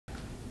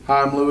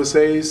Hi, I'm Lewis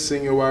Hayes,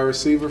 senior wide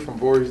receiver from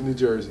Voorhees, New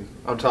Jersey.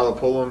 I'm Tyler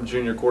Pullum,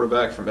 junior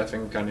quarterback from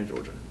Effingham County,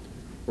 Georgia.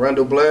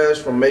 Randall Blash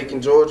from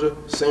Macon, Georgia,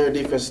 senior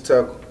defensive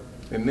tackle.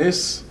 And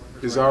this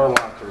is our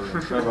locker room.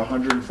 We have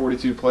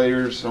 142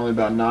 players, only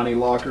about 90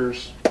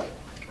 lockers.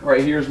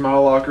 Right here's my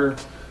locker.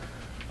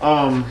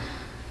 One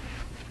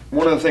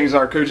of the things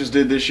our coaches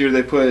did this year,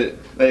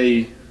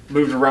 they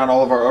moved around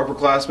all of our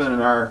upperclassmen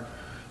and our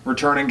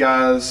returning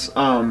guys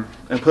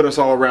and put us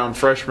all around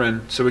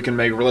freshmen so we can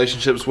make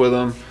relationships with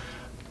them,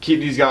 keep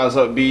these guys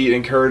upbeat,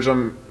 encourage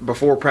them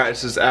before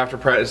practices, after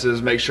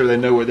practices, make sure they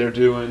know what they're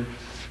doing,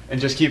 and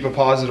just keep a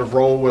positive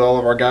role with all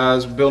of our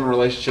guys. Building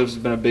relationships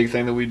has been a big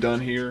thing that we've done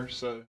here.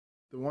 So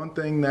the one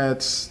thing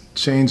that's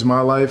changed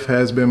my life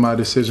has been my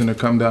decision to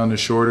come down to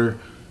Shorter.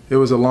 It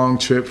was a long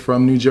trip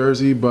from New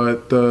Jersey,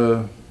 but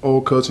the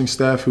old coaching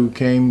staff who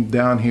came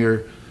down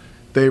here,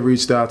 they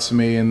reached out to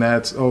me, and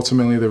that's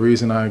ultimately the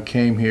reason I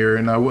came here,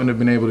 and I wouldn't have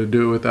been able to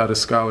do it without a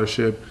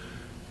scholarship.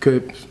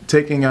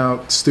 Taking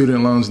out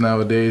student loans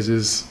nowadays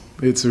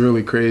it's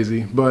really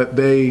crazy, but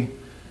they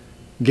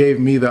gave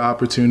me the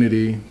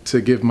opportunity to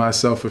give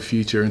myself a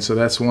future, and so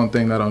that's one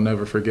thing that I'll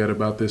never forget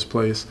about this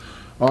place.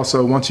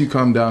 Also, once you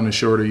come down to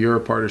Shorter, you're a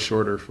part of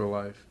Shorter for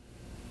life.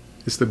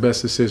 It's the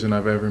best decision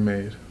I've ever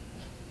made.